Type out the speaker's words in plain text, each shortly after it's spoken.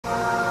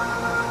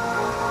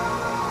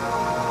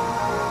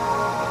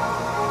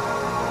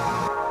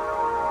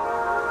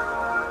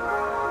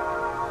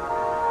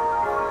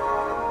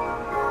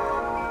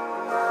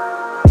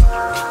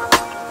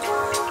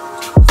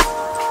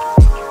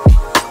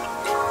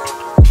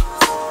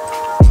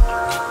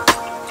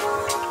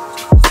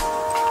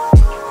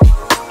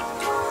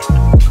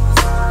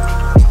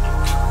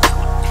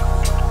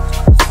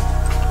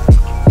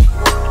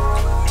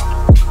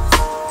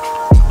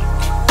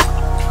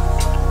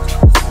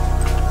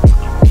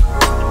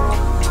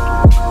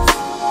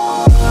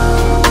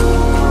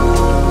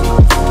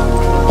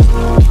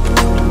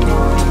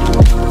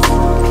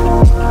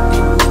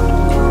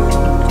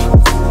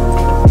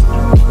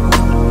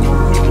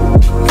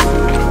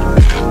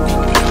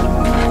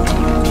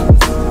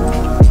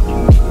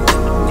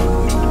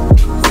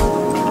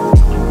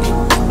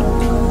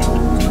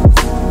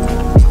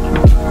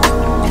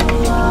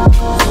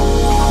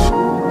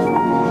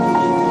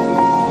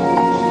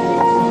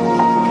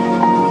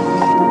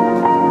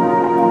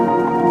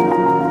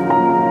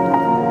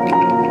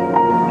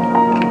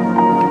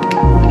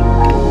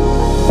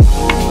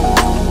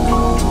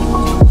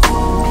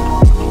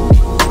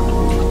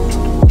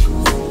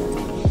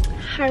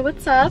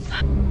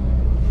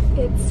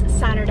It's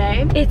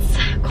Saturday. It's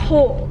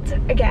cold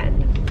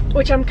again,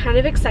 which I'm kind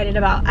of excited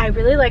about. I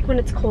really like when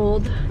it's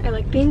cold. I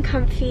like being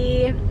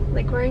comfy,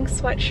 like wearing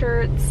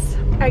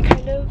sweatshirts. I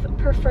kind of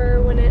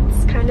prefer when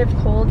it's kind of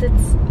cold.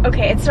 It's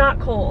okay, it's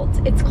not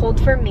cold. It's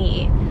cold for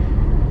me.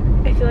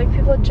 I feel like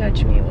people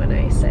judge me when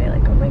I say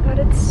like, oh my god,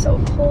 it's so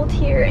cold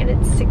here and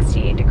it's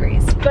 68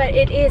 degrees. But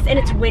it is, and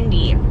it's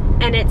windy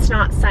and it's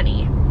not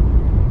sunny.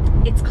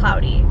 It's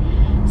cloudy.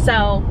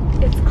 So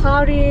it's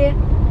cloudy,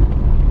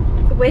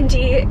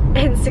 windy,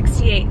 and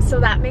 68. So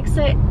that makes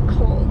it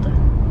cold.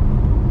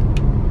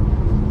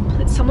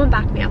 Please, someone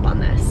back me up on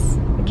this.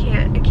 I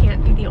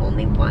can't be the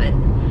only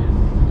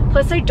one.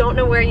 Plus I don't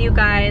know where you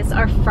guys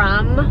are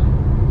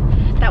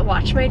from that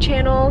watch my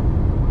channel.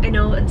 I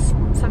know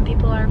some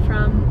people are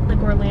from like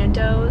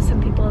Orlando,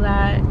 some people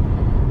that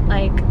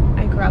like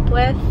I grew up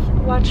with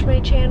watch my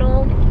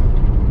channel.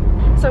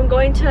 So I'm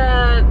going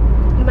to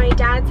my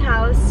dad's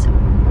house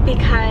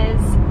because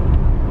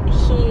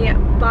he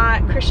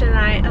bought Christian and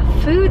I a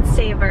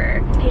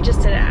FoodSaver. He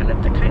just did it out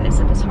of the kindness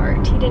of his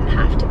heart. He didn't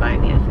have to buy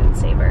me a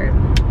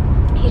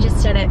FoodSaver. He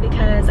just did it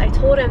because I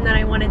told him that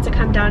I wanted to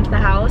come down to the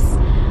house.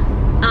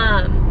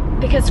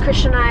 Because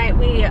Christian and I,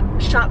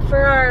 we shop for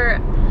our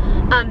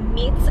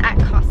meats at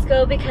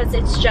Costco because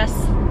it's just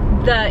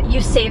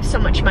you save so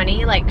much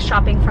money. Like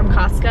shopping from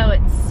Costco,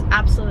 it's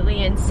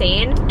absolutely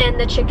insane. And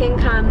the chicken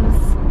comes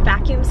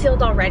vacuum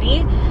sealed already,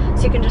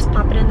 so you can just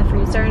pop it in the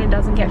freezer and it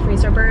doesn't get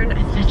freezer burn.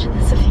 I've mentioned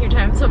this a few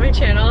times on my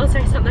channel, so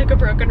I sound like a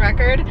broken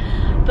record.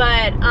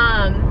 But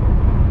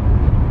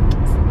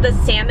the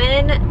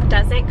salmon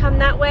doesn't come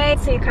that way,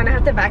 so you kind of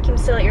have to vacuum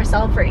seal it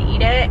yourself or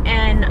eat it,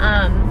 and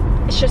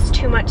it's just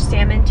too much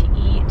salmon to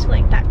eat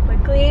like that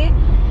quickly.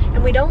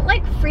 And we don't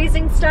like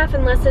freezing stuff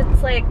unless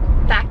it's like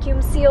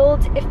vacuum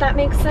sealed, if that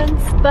makes sense.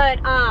 But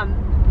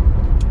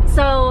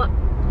so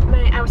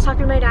I was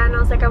talking to my dad and I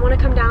was like, I want to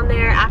come down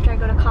there after I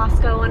go to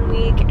Costco one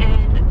week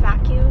and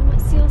vacuum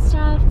seal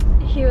stuff.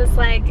 He was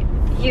like,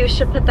 you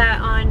should put that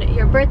on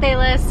your birthday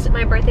list.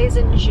 My birthday's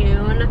in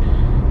June,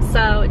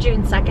 so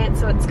June 2nd,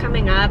 so it's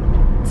coming up.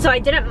 So I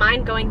didn't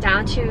mind going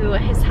down to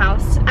his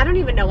house. I don't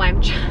even know why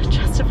I'm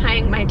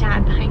justifying my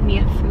dad buying me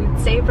a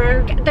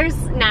FoodSaver. There's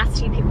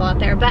nasty people out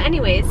there. But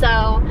anyway, so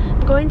I'm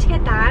going to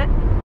get that.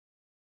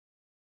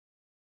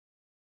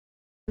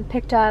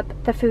 Picked up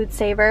the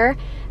FoodSaver.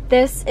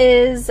 This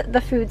is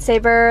the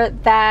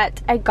FoodSaver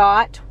that I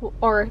got,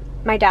 or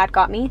my dad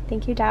got me.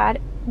 Thank you,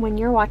 Dad, when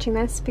you're watching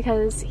this,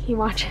 because he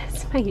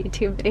watches my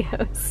YouTube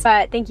videos.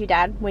 But thank you,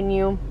 Dad, when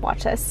you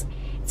watch this.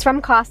 It's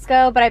from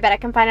Costco, but I bet I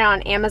can find it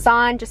on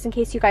Amazon just in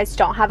case you guys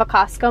don't have a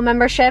Costco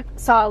membership.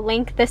 So I'll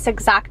link this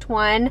exact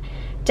one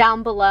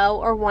down below,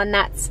 or one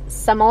that's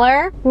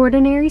similar.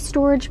 Ordinary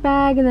storage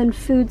bag and then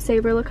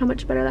FoodSaver. Look how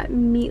much better that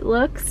meat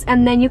looks.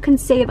 And then you can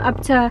save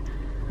up to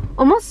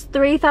almost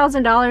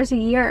 $3,000 a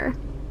year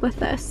with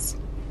this.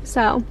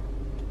 So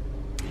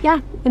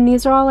yeah, and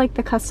these are all like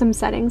the custom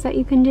settings that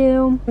you can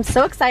do. I'm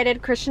so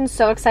excited. Christian's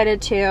so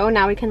excited too.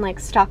 Now we can like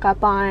stock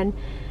up on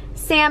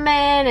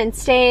salmon and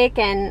steak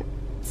and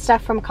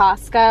stuff from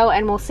Costco,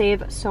 and we'll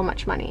save so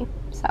much money.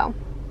 So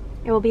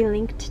it will be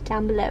linked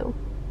down below.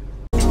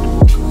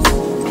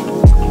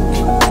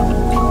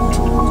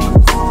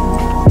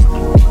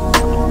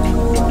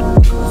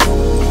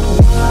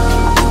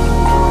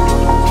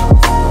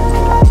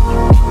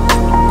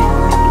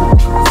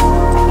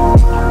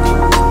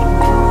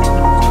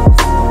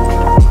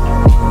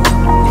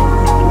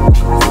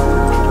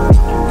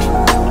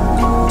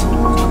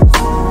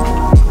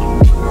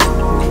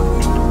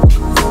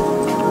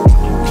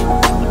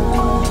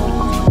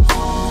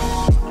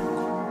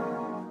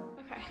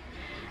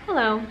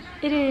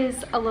 It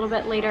is a little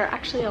bit later,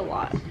 actually a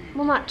lot,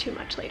 well, not too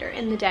much later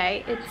in the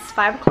day. It's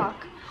 5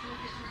 o'clock.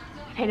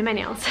 I painted my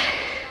nails.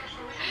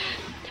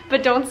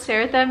 But don't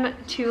stare at them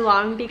too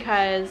long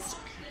because,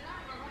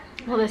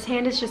 well, this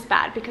hand is just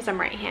bad because I'm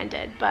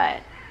right-handed,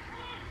 but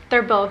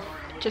they're both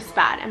just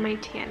bad, and my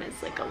tan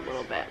is like a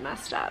little bit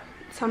messed up.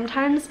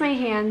 Sometimes my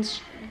hands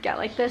get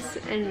like this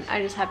and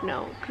I just have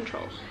no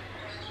control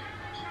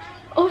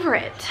over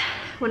it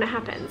when it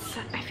happens.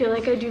 I feel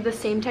like I do the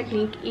same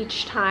technique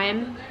each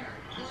time.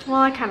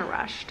 Well, I kind of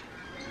rushed.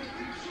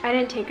 I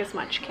didn't take as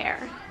much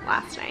care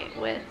last night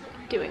with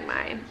doing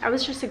I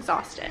was just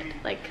exhausted.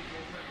 Like,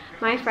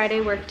 my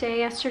Friday work day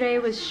yesterday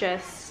was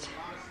just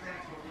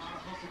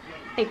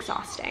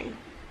exhausting.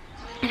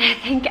 And I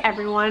think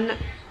everyone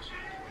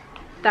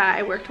that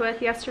I worked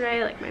with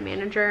yesterday, like my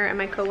manager and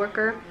my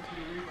coworker,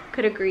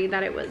 could agree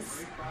that it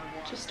was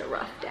just a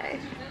rough day.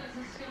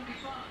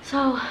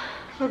 So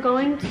we're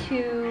going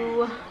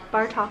to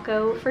Bar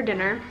Taco for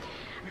dinner.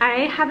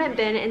 I haven't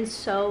been in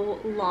so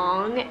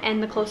long,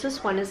 and the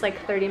closest one is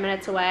like 30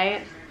 minutes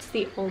away. It's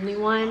the only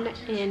one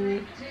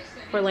in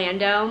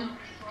Orlando.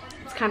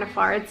 It's kind of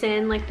far. It's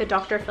in like the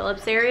Dr.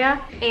 Phillips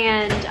area,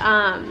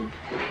 and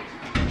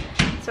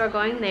so we're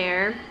going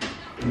there.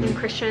 And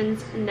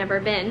Christian's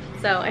never been,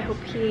 so I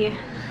hope he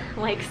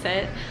likes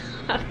it,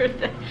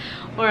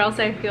 or else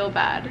I feel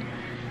bad.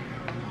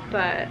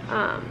 But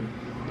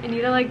I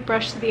need to like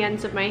brush the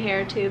ends of my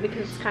hair too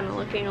because it's kind of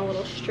looking a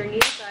little stringy,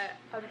 but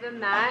other than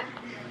that,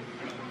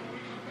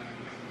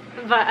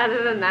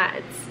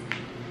 it's,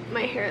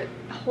 my hair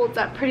holds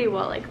up pretty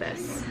well like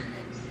this.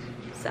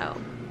 So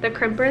the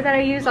crimper that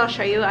I use, I'll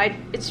show you.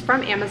 It's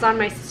from Amazon.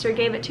 My sister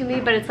gave it to me,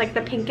 but it's like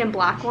the pink and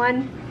black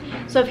one.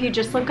 So if you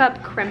just look up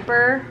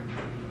crimper,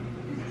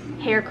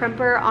 hair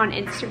crimper on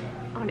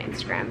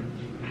Instagram,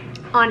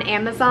 on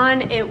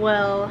Amazon, it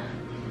will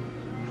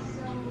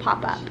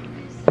pop up.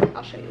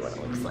 I'll show you what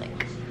it looks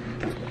like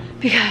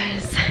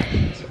because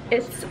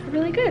it's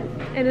really good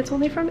and it's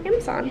only from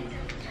Amazon.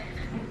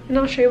 And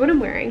I'll show you what I'm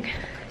wearing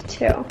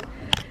too.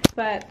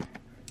 But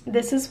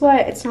this is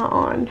what, it's not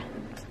on,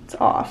 it's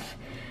off.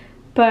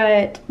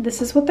 But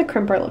this is what the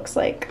crimper looks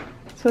like.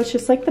 So it's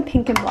just like the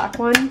pink and black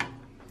one.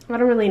 I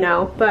don't really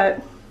know,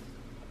 but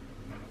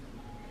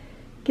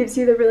gives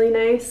you the really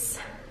nice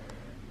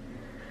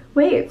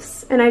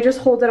waves. And I just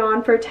hold it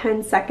on for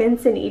 10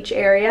 seconds in each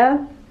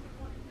area.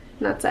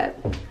 And that's it.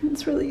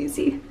 It's really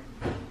easy.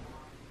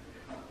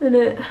 And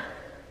it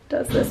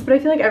does this. But I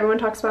feel like everyone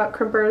talks about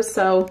crimpers,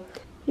 so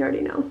you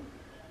already know.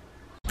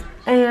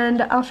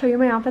 And I'll show you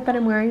my outfit that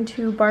I'm wearing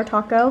to Bar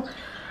Taco.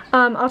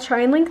 I'll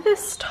try and link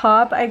this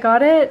top. I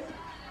got it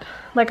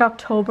like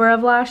October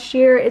of last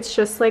year. It's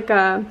just like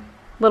a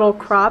little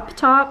crop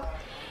top.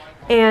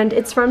 And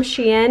it's from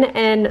Shein,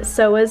 and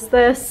so is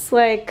this,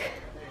 like,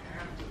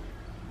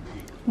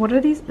 what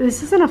are these?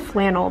 This isn't a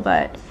flannel,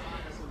 but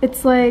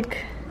it's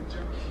like,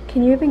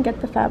 can you even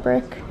get the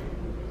fabric?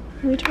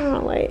 Let me turn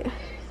on a light.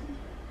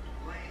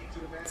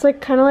 It's like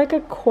kind of like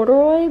a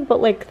corduroy, but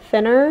like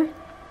thinner.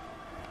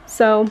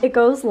 So it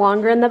goes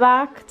longer in the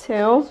back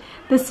too.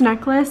 This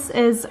necklace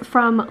is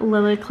from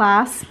Lily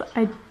Clasp.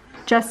 I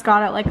just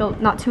got it like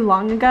not too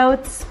long ago.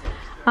 It's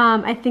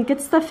I think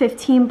it's the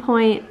 15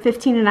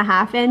 and a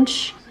half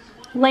inch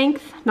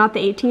length, not the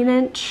 18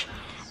 inch.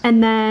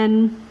 And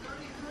then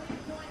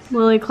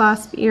Lily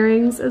Clasp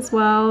earrings as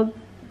well.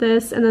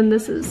 This, and then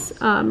this is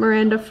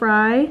Miranda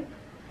Fry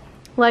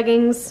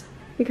leggings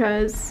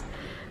because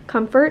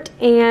comfort,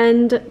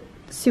 and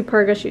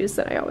Superga shoes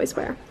that I always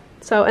wear.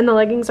 So, and the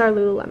leggings are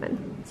Lululemon.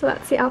 So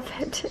that's the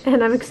outfit,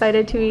 and I'm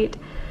excited to eat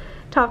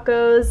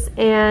tacos,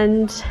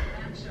 and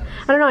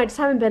I don't know, I just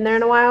haven't been there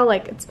in a while.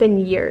 Like, it's been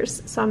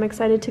years, so I'm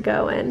excited to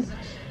go and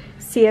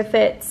see if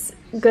it's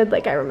good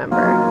like I remember.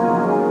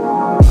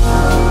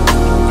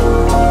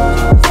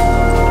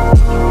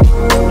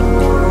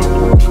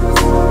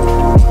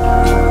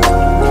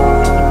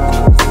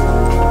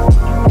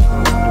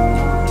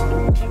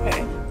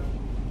 Okay,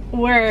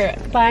 we're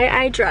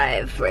by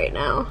iDrive right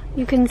now.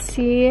 You can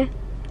see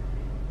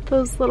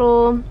those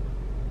little,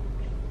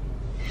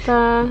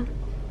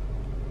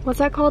 what's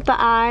that called? The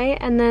eye,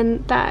 and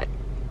then that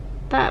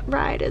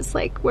ride is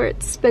like where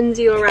it spins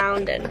you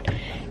around and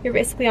you're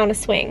basically on a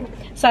swing.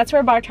 So that's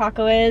where Bar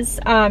Taco is.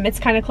 It's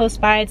kind of close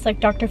by. It's like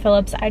Dr.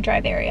 Phillips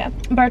iDrive area.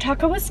 Bar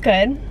Taco was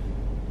good.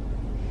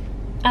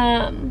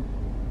 I'm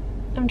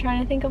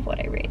trying to think of what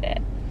I rated.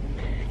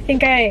 I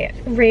think I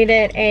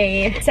rated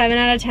a 7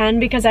 out of 10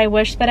 because I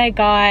wish that I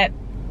got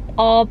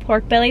all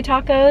pork belly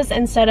tacos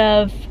instead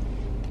of,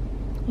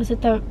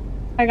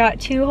 I got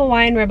 2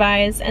 Hawaiian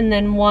ribeyes and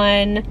then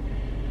 1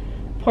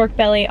 pork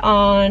belly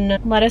on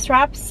lettuce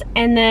wraps,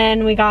 and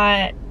then we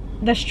got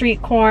the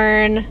street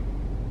corn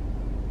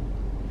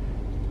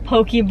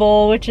poke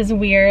bowl, which is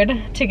weird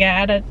to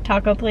get at a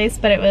taco place,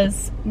 but it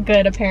was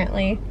good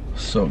apparently.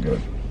 So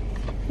good.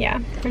 Yeah,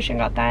 Christian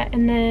got that.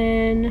 And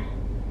then,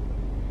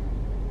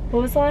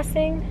 what was the last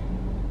thing?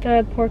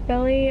 The pork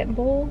belly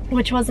bowl,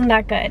 which wasn't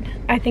that good.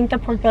 I think the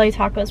pork belly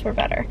tacos were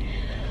better.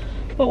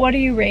 But what do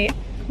you rate?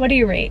 What do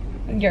you rate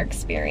your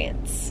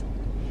experience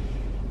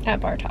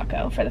at Bar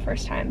Taco for the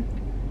first time?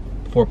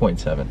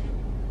 4.7.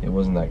 It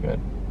wasn't that good.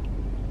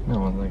 No, it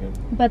wasn't that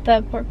good. But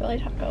the pork belly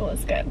taco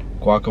was good.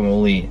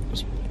 Guacamole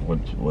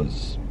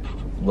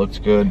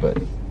looked good, but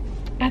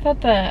I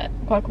thought the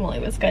guacamole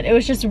was good. It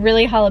was just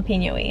really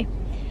jalapeno-y.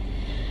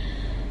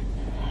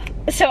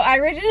 So I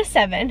rated a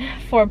 7,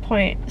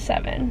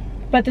 4.7.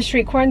 But the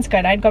street corn's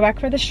good. I'd go back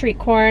for the street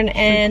corn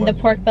and the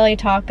pork belly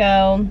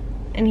taco,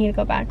 and he'd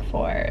go back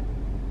for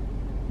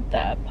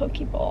the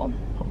poke bowl.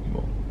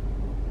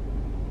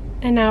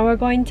 And now we're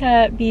going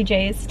to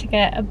BJ's to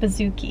get a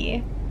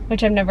bazooki,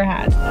 which I've never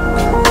had.